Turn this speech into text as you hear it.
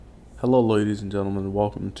Hello, ladies and gentlemen.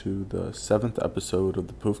 Welcome to the seventh episode of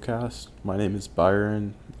the Poofcast. My name is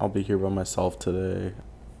Byron. I'll be here by myself today,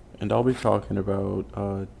 and I'll be talking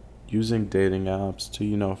about using dating apps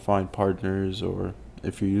to, find partners, or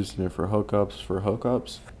if you're using it for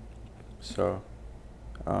hookups. So,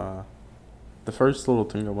 uh, the first little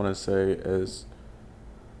thing I want to say is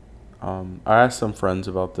I asked some friends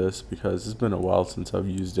about this because it's been a while since I've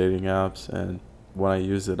used dating apps, and when I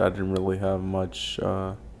used it, I didn't really have much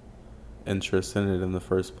interest in it in the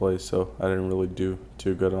first place, so I didn't really do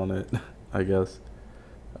too good on it, I guess.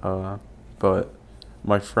 Uh, but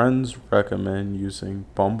my friends recommend using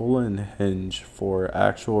Bumble and Hinge for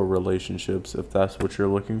actual relationships if that's what you're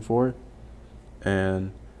looking for.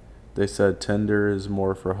 And they said Tinder is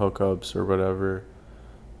more for hookups or whatever,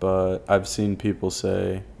 but I've seen people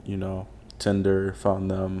say, Tinder found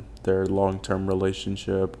them their long term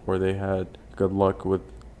relationship, or they had good luck with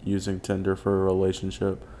using Tinder for a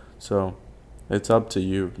relationship. So it's up to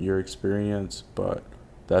you, your experience, but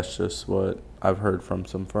that's just what I've heard from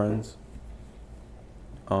some friends.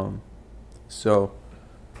 Um, so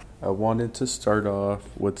I wanted to start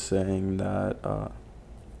off with saying that,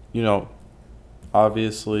 you know,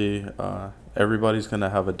 obviously, everybody's going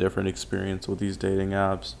to have a different experience with these dating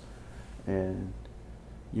apps, and,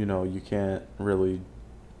 you can't really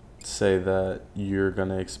say that you're going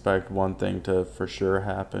to expect one thing to for sure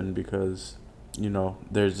happen because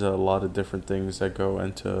there's a lot of different things that go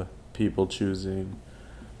into people choosing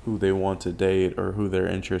who they want to date or who they're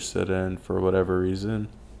interested in for whatever reason.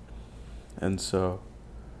 And so,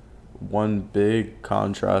 one big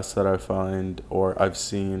contrast that I find or I've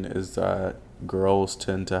seen is that girls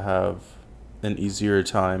tend to have an easier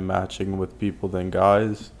time matching with people than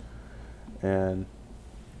guys. And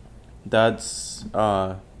that's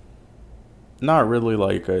not really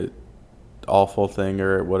like a awful thing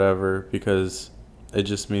or whatever, because it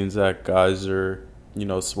just means that guys are,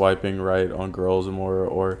 swiping right on girls more,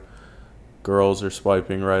 or girls are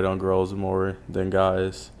swiping right on girls more than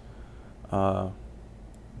guys. Uh,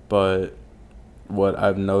 but what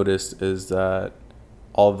I've noticed is that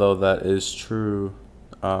although that is true,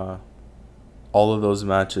 uh, all of those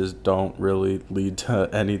matches don't really lead to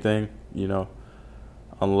anything,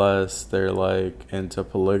 unless they're like into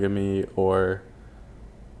polygamy or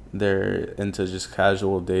they're into just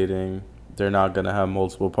casual dating. They're not going to have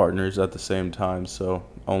multiple partners at the same time, so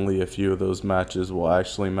only a few of those matches will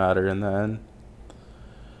actually matter in the end.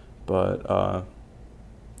 But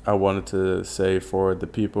I wanted to say for the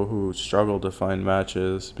people who struggle to find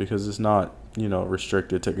matches, because it's not,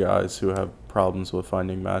 restricted to guys who have problems with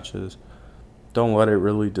finding matches, don't let it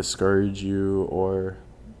really discourage you or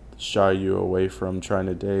shy you away from trying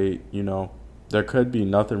to date. There could be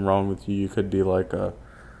nothing wrong with you. You could be like a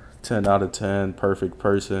 10 out of 10 perfect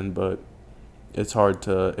person, but it's hard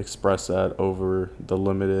to express that over the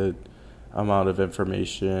limited amount of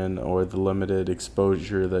information or the limited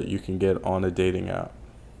exposure that you can get on a dating app.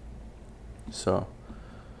 So,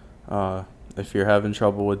 if you're having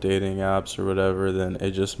trouble with dating apps or whatever, then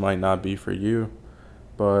it just might not be for you.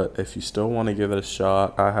 But if you still want to give it a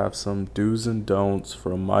shot, I have some do's and don'ts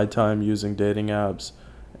from my time using dating apps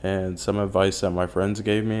and some advice that my friends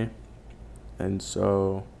gave me. And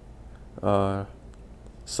so,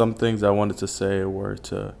 some things I wanted to say were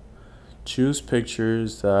to choose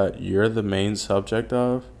pictures that you're the main subject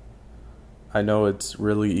of. I know it's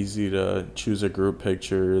really easy to choose a group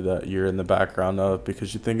picture that you're in the background of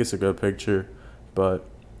because you think it's a good picture, but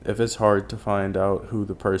if it's hard to find out who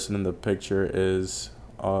the person in the picture is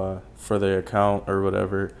for their account or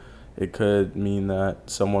whatever, it could mean that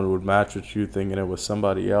someone would match with you thinking it was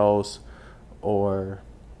somebody else. Or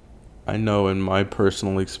I know in my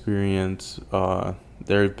personal experience,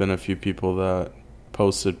 there have been a few people that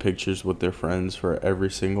posted pictures with their friends for every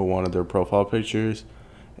single one of their profile pictures.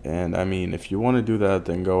 And I mean, if you want to do that,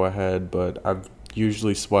 then go ahead. But I've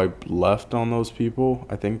usually swiped left on those people.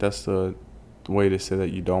 I think that's the way to say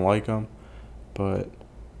that you don't like them. But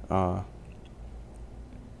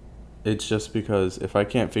it's just because if I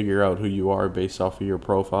can't figure out who you are based off of your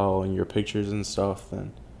profile and your pictures and stuff,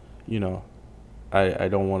 then, you know, I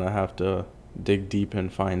don't want to have to dig deep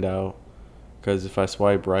and find out. Because if I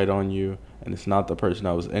swipe right on you and it's not the person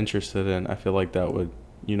I was interested in, I feel like that would,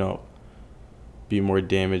 be more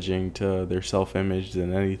damaging to their self-image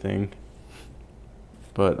than anything.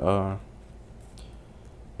 But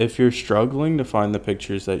if you're struggling to find the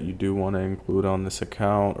pictures that you do want to include on this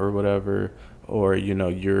account or whatever, or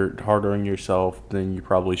you're harder on yourself than you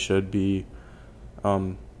probably should be,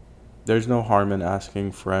 there's no harm in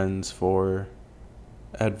asking friends for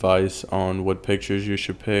advice on what pictures you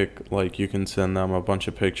should pick. Like, you can send them a bunch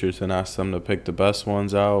of pictures and ask them to pick the best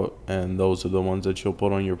ones out, and those are the ones that you'll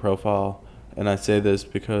put on your profile. And I say this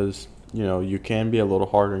because, you can be a little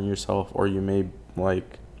hard on yourself, or you may,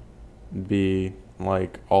 like, be,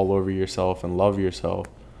 like, all over yourself and love yourself.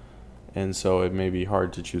 And so it may be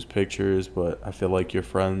hard to choose pictures, but I feel like your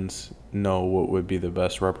friends know what would be the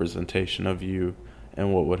best representation of you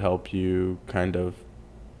and what would help you kind of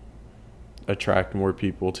attract more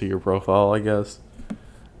people to your profile, I guess.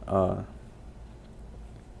 Uh,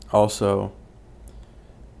 Also,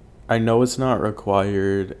 I know it's not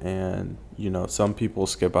required, and some people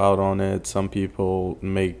skip out on it. Some people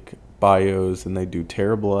make bios and they do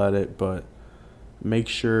terrible at it, but make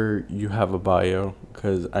sure you have a bio,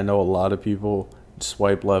 because I know a lot of people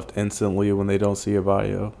swipe left instantly when they don't see a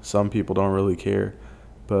bio. Some people don't really care,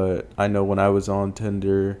 but I know when I was on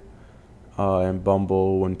Tinder and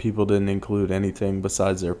Bumble, when people didn't include anything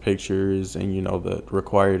besides their pictures and the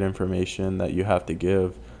required information that you have to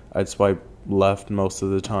give, I'd swipe left most of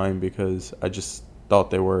the time, because I just thought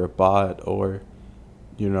they were a bot, or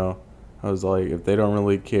I was like, if they don't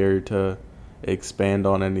really care to expand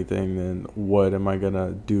on anything, then what am I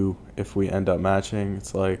gonna do if we end up matching?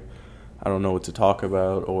 It's like, I don't know what to talk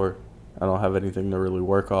about, or I don't have anything to really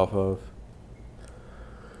work off of.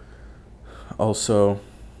 Also,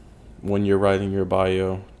 when you're writing your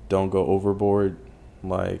bio, don't go overboard.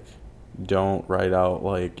 Like, don't write out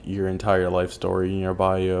like your entire life story in your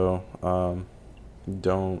bio.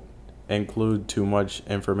 Don't include too much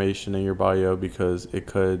information in your bio, because it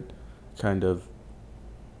could kind of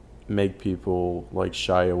make people like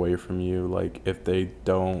shy away from you. Like, if they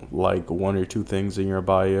don't like one or two things in your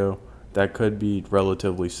bio, that could be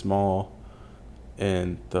relatively small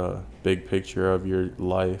in the big picture of your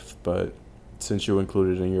life, but since you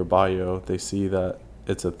include it in your bio, they see that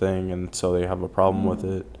it's a thing, and so they have a problem with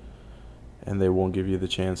it, and they won't give you the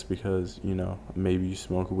chance because, maybe you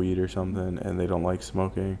smoke weed or something and they don't like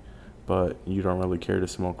smoking, but you don't really care to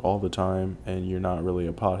smoke all the time, and you're not really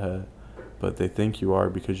a pothead, but they think you are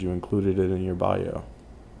because you included it in your bio.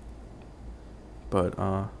 But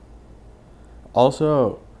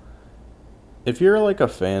also, if you're like a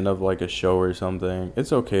fan of like a show or something,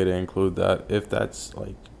 it's okay to include that if that's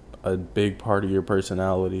like a big part of your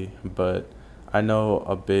personality. But I know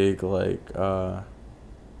a big like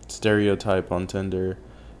stereotype on Tinder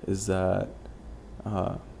is that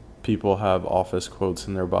people have office quotes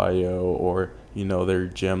in their bio, or their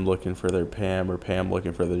gym looking for their Pam, or Pam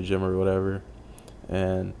looking for their gym, or whatever.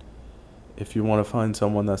 And if you want to find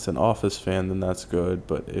someone that's an Office fan, then that's good.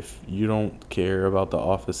 But if you don't care about The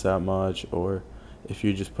Office that much, or if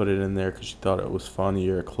you just put it in there because you thought it was funny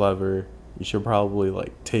or clever, you should probably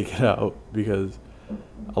like take it out, because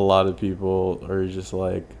a lot of people are just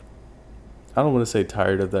like, I don't want to say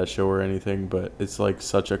tired of that show or anything, but it's like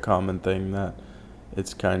such a common thing that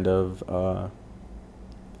it's kind of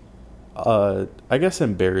I guess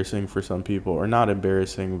embarrassing for some people, or not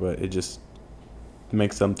embarrassing, but it just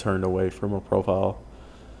makes them turn away from a profile.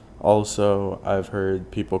 Also, I've heard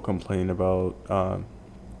people complain about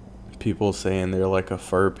people saying they're like a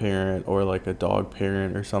fur parent or like a dog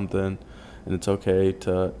parent or something, and it's okay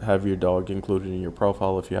to have your dog included in your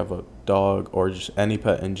profile if you have a dog, or just any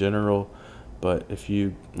pet in general. But if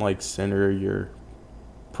you like center your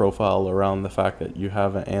profile around the fact that you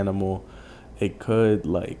have an animal, it could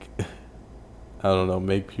like I don't know,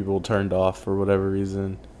 make people turned off for whatever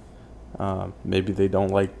reason. Maybe they don't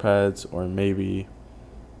like pets, or maybe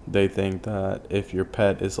they think that if your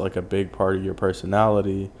pet is like a big part of your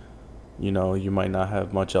personality, you might not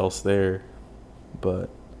have much else there. But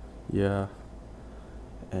yeah,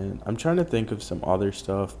 and I'm trying to think of some other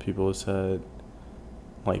stuff people have said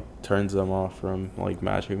like turns them off from like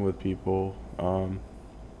matching with people.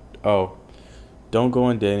 Oh, don't go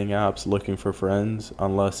on dating apps looking for friends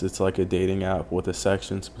unless it's like a dating app with a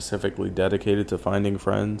section specifically dedicated to finding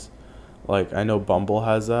friends. Like, I know Bumble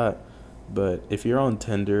has that, but if you're on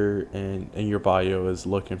Tinder and your bio is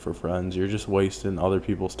looking for friends, you're just wasting other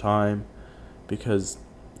people's time, because,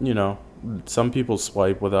 you know, some people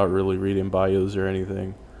swipe without really reading bios or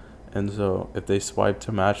anything. And so if they swipe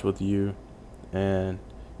to match with you and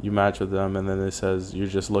you match with them, and then it says you're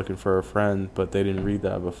just looking for a friend, but they didn't read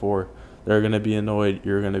that before, they're going to be annoyed.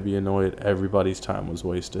 You're going to be annoyed. Everybody's time was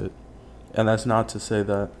wasted. And that's not to say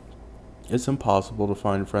that it's impossible to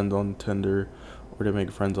find friends on Tinder or to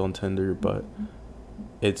make friends on Tinder, but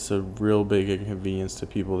it's a real big inconvenience to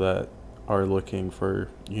people that are looking for,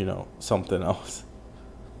 something else.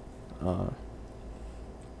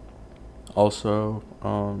 Also,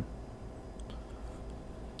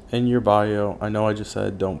 in your bio, I know I just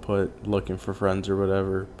said don't put looking for friends or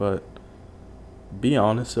whatever, but be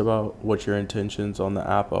honest about what your intentions on the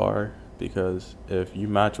app are, because if you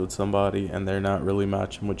match with somebody and they're not really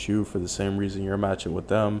matching with you for the same reason you're matching with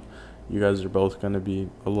them, you guys are both going to be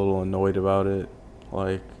a little annoyed about it.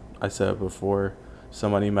 Like I said before,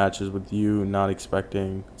 somebody matches with you not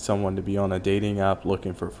expecting someone to be on a dating app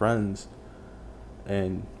looking for friends,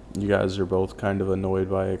 and you guys are both kind of annoyed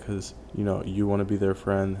by it because, you want to be their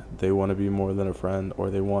friend, they want to be more than a friend, or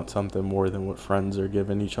they want something more than what friends are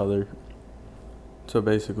giving each other. So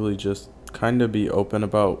basically, just kind of be open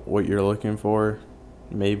about what you're looking for.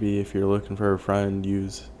 Maybe if you're looking for a friend,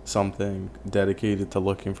 use something dedicated to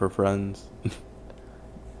looking for friends.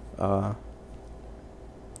 uh,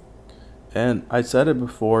 and I said it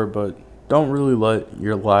before, but don't really let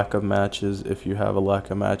your lack of matches, if you have a lack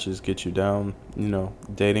of matches, get you down.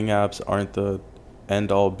 Dating apps aren't the end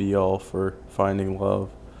all be all for finding love,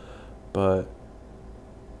 but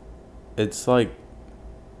it's like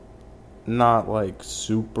not like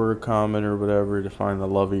super common or whatever to find the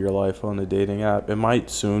love of your life on a dating app. It might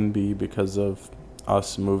soon be because of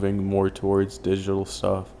us moving more towards digital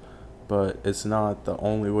stuff, but it's not the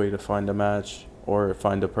only way to find a match or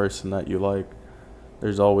find a person that you like.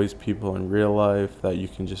 There's always people in real life that you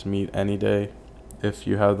can just meet any day if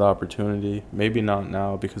you have the opportunity. Maybe not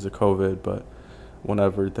now because of COVID, but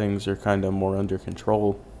whenever things are kind of more under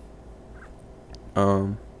control.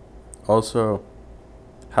 Also,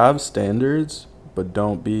 have standards, but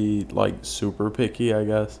don't be like super picky, I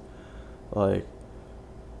guess. Like,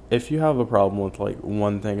 if you have a problem with like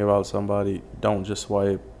one thing about somebody, don't just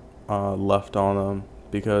swipe left on them,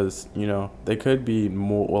 because they could be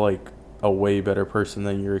more like a way better person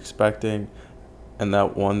than you're expecting, and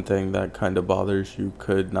that one thing that kind of bothers you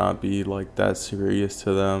could not be like that serious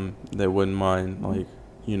to them. They wouldn't mind like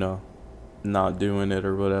not doing it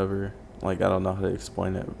or whatever. Like, I don't know how to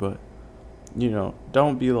explain it, but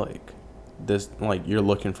don't be like this, like you're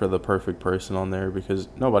looking for the perfect person on there, because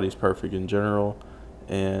nobody's perfect in general.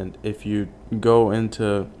 And if you go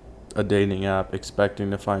into a dating app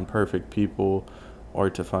expecting to find perfect people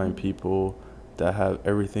or to find people that have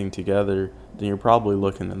everything together, then you're probably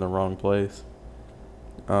looking in the wrong place.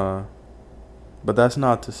 But that's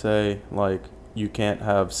not to say like you can't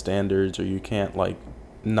have standards or you can't like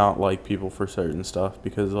not like people for certain stuff,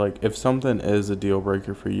 because like if something is a deal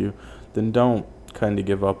breaker for you, then don't kind of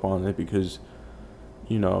give up on it because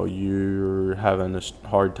you're having a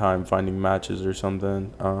hard time finding matches or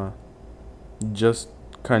something. Just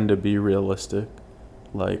kind of be realistic.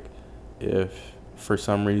 Like, if for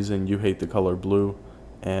some reason you hate the color blue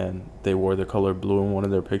and they wore the color blue in one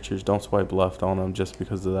of their pictures, don't swipe left on them just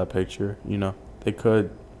because of that picture. They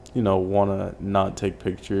could want to not take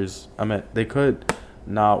pictures. I mean, they could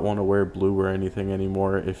not want to wear blue or anything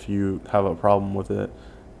anymore if you have a problem with it.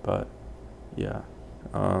 But yeah.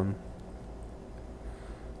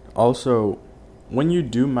 Also, when you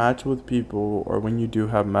do match with people, or when you do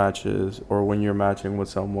have matches, or when you're matching with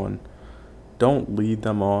someone, don't lead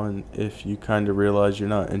them on if you kind of realize you're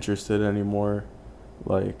not interested anymore.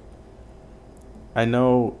 Like, I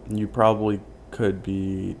know you probably could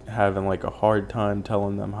be having like a hard time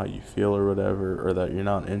telling them how you feel or whatever, or that you're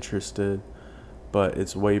not interested, but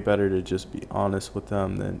it's way better to just be honest with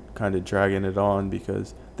them than kind of dragging it on,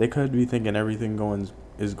 because they could be thinking everything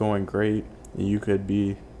is going great, and you could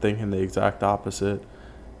be thinking the exact opposite.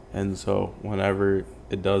 And so whenever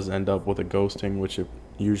it does end up with a ghosting, which it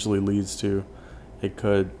usually leads to, it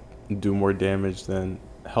could do more damage than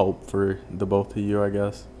help for the both of you, I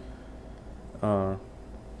guess.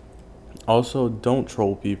 Also, don't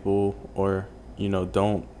troll people, or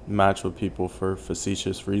don't match with people for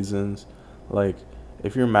facetious reasons. Like,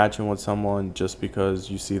 if you're matching with someone just because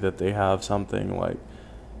you see that they have something, like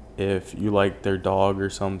if you like their dog or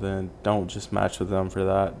something, don't just match with them for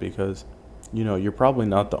that, because you're probably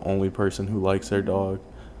not the only person who likes their dog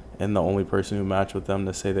and the only person who matched with them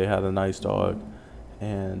to say they had a nice dog.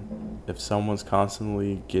 And if someone's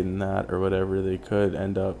constantly getting that or whatever, they could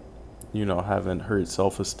end up having hurt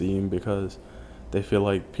self-esteem because they feel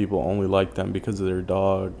like people only like them because of their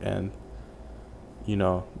dog, and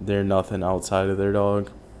they're nothing outside of their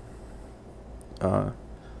dog.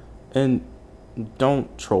 And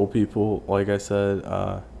don't troll people. Like I said,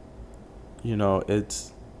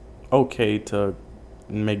 it's okay to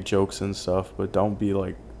make jokes and stuff, but don't be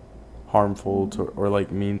like harmful to or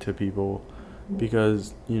like mean to people,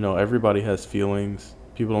 because everybody has feelings.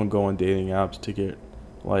 People don't go on dating apps to get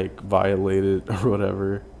like violated or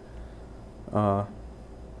whatever.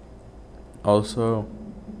 Also,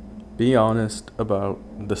 be honest about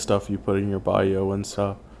the stuff you put in your bio and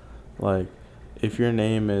stuff. Like, if your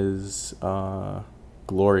name is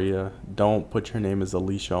Gloria, don't put your name as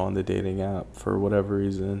Alicia on the dating app for whatever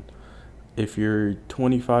reason. If you're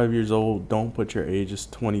 25 years old, don't put your age as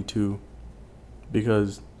 22,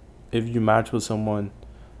 because if you match with someone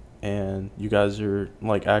and you guys are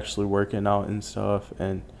like actually working out and stuff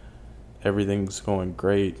and everything's going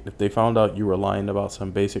great, if they found out you were lying about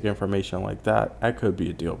some basic information like that, that could be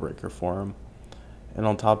a deal breaker for them. And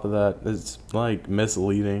on top of that, it's like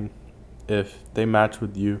misleading if they match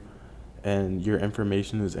with you and your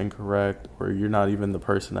information is incorrect, or you're not even the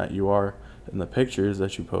person that you are in the pictures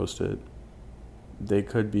that you posted. They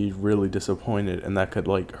could be really disappointed, and that could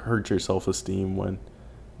like hurt your self-esteem when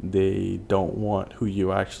they don't want who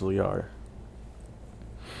you actually are.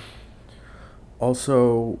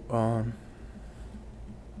 Also,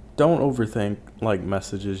 don't overthink like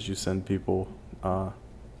messages you send people.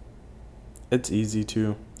 It's easy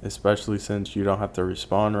to, especially since you don't have to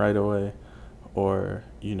respond right away, or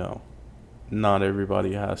not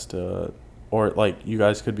everybody has to, or like you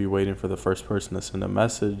guys could be waiting for the first person to send a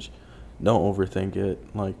message. Don't overthink it.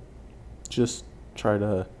 Like, just try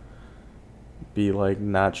to be like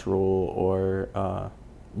natural, or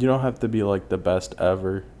you don't have to be like the best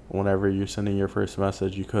ever. Whenever you're sending your first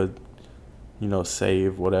message, you could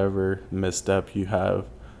save whatever misstep you have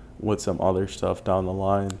with some other stuff down the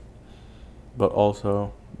line. But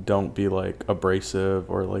also don't be like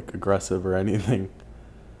abrasive or like aggressive or anything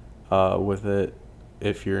with it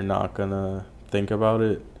if you're not gonna think about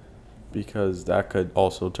it, because that could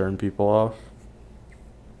also turn people off.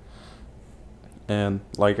 And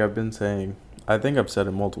like I've been saying, I think I've said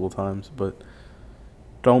it multiple times, but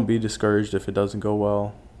don't be discouraged if it doesn't go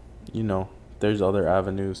well. There's other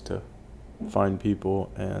avenues to find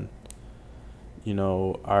people, and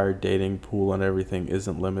our dating pool and everything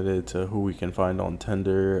isn't limited to who we can find on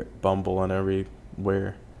Tinder, Bumble, and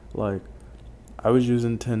everywhere. Like, I was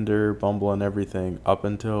using Tinder, Bumble, and everything up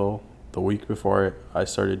until the week before I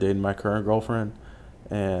started dating my current girlfriend.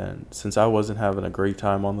 And since I wasn't having a great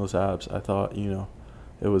time on those apps, I thought,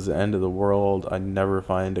 it was the end of the world. I'd never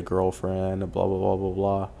find a girlfriend, and blah, blah, blah, blah,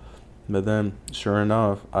 blah. But then, sure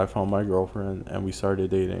enough, I found my girlfriend, and we started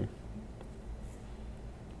dating.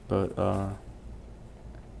 But,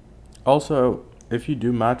 also, if you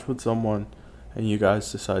do match with someone and you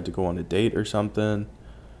guys decide to go on a date or something,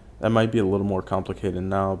 that might be a little more complicated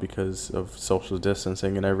now because of social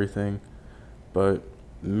distancing and everything. But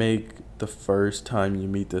make the first time you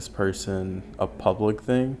meet this person a public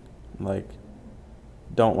thing. Like,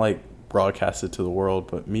 don't like broadcast it to the world,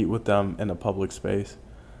 but meet with them in a public space.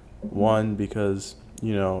 One, because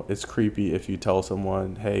it's creepy if you tell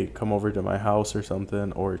someone, hey, come over to my house or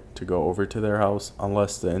something, or to go over to their house,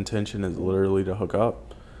 unless the intention is literally to hook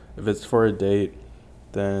up. If it's for a date,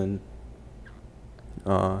 then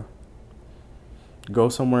go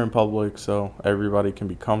somewhere in public so everybody can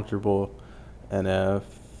be comfortable. And if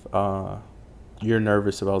you're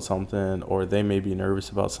nervous about something, or they may be nervous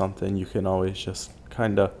about something, you can always just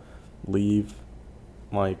kind of leave.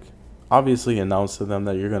 Like, obviously announce to them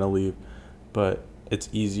that you're going to leave, but it's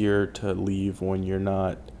easier to leave when you're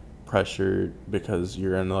not pressured because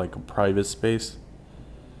you're in like a private space.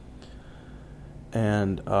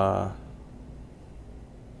 And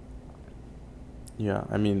yeah,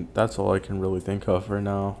 I mean, that's all I can really think of for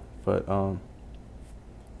now. But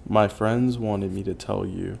my friends wanted me to tell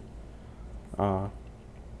you,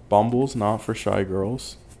 Bumble's not for shy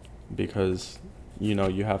girls, because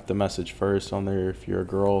you have to message first on there if you're a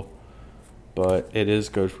girl. But it is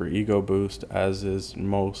good for ego boost, as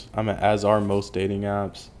are most dating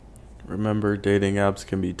apps. Remember, dating apps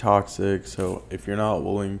can be toxic, so if you're not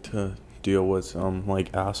willing to deal with some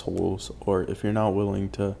like assholes, or if you're not willing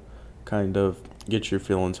to kind of get your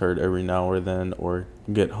feelings hurt every now or then, or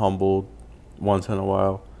get humbled once in a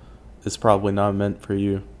while, it's probably not meant for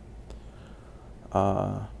you.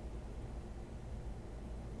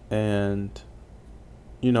 And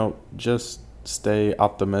just stay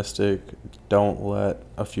optimistic. Don't let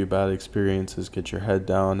a few bad experiences get your head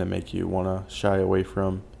down and make you want to shy away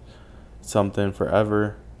from something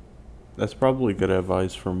forever. That's probably good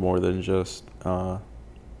advice for more than just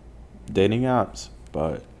dating apps.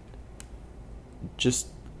 But just,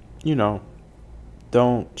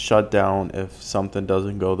 don't shut down if something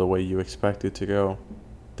doesn't go the way you expect it to go.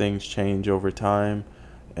 Things change over time,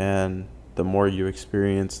 and the more you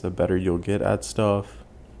experience, the better you'll get at stuff.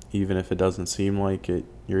 Even if it doesn't seem like it,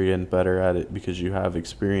 you're getting better at it because you have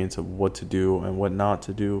experience of what to do and what not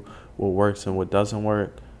to do, what works and what doesn't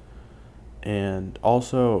work. And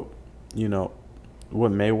also,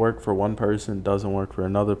 what may work for one person doesn't work for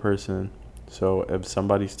another person. So if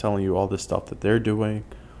somebody's telling you all the stuff that they're doing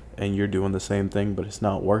and you're doing the same thing but it's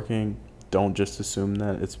not working, don't just assume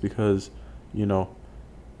that it's because,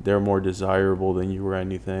 they're more desirable than you or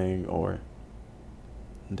anything, or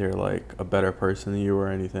they're like a better person than you or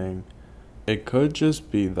anything. It could just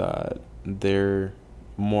be that they're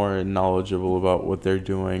more knowledgeable about what they're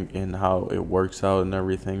doing and how it works out and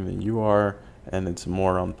everything than you are, and it's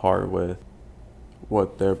more on par with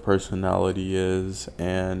what their personality is.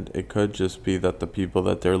 And it could just be that the people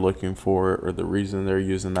that they're looking for, or the reason they're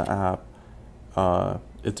using the app,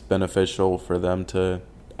 it's beneficial for them to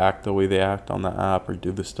act the way they act on the app or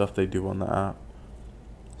do the stuff they do on the app.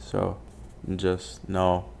 So just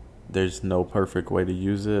know there's no perfect way to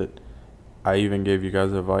use it. I even gave you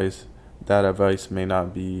guys advice. That advice may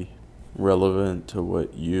not be relevant to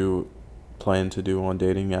what you plan to do on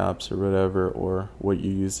dating apps or whatever, or what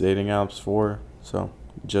you use dating apps for. So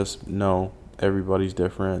just know everybody's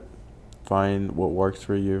different. Find what works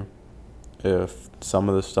for you. If some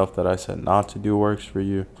of the stuff that I said not to do works for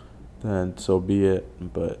you, then so be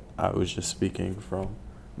it. But I was just speaking from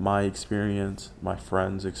my experience, my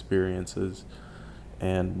friends' experiences,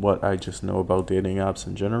 and what I just know about dating apps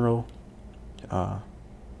in general.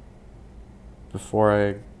 Before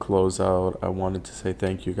I close out, I wanted to say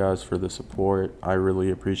thank you guys for the support. I really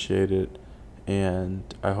appreciate it. And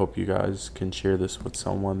I hope you guys can share this with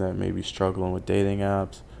someone that may be struggling with dating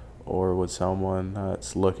apps, or with someone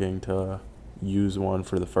that's looking to use one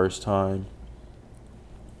for the first time.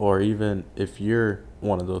 Or even if you're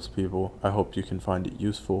one of those people, I hope you can find it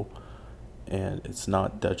useful and it's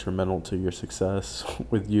not detrimental to your success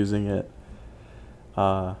with using it.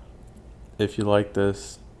 If you like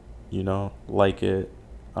this, like it,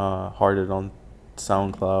 heart it on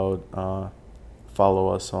SoundCloud, follow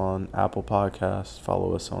us on Apple Podcasts,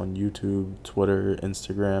 follow us on YouTube, Twitter,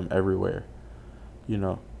 Instagram, everywhere.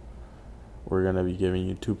 We're going to be giving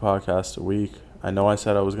you 2 podcasts a week. I know I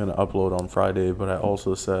said I was going to upload on Friday, but I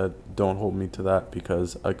also said don't hold me to that,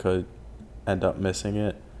 because I could end up missing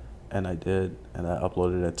it, and I did, and I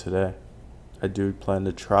uploaded it today. I do plan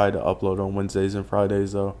to try to upload on Wednesdays and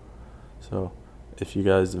Fridays, though. So if you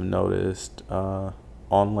guys have noticed,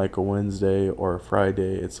 on like a Wednesday or a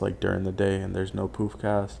Friday, it's like during the day and there's no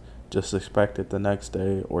Poofcast, just expect it the next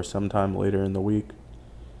day or sometime later in the week.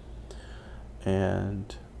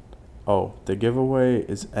 And the giveaway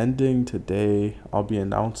is ending today. I'll be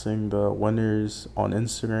announcing the winners on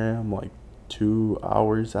Instagram like 2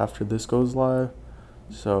 hours after this goes live.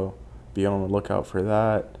 So be on the lookout for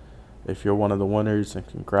that. If you're one of the winners, then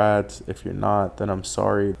congrats. If you're not, then I'm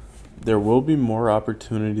sorry. There will be more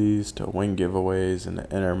opportunities to win giveaways and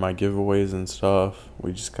to enter my giveaways and stuff.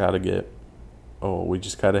 We just gotta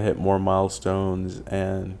hit more milestones,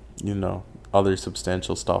 and other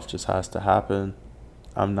substantial stuff just has to happen.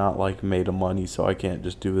 I'm not like made of money, so I can't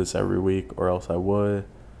just do this every week, or else I would.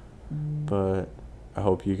 But I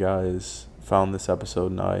hope you guys found this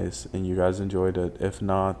episode nice and you guys enjoyed it. If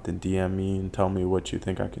not, then DM me and tell me what you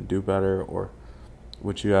think I can do better, or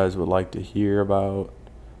what you guys would like to hear about.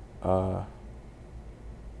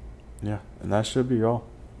 And that should be all.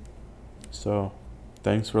 So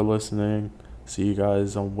thanks for listening. See you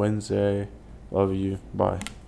guys on Wednesday. Love you. Bye.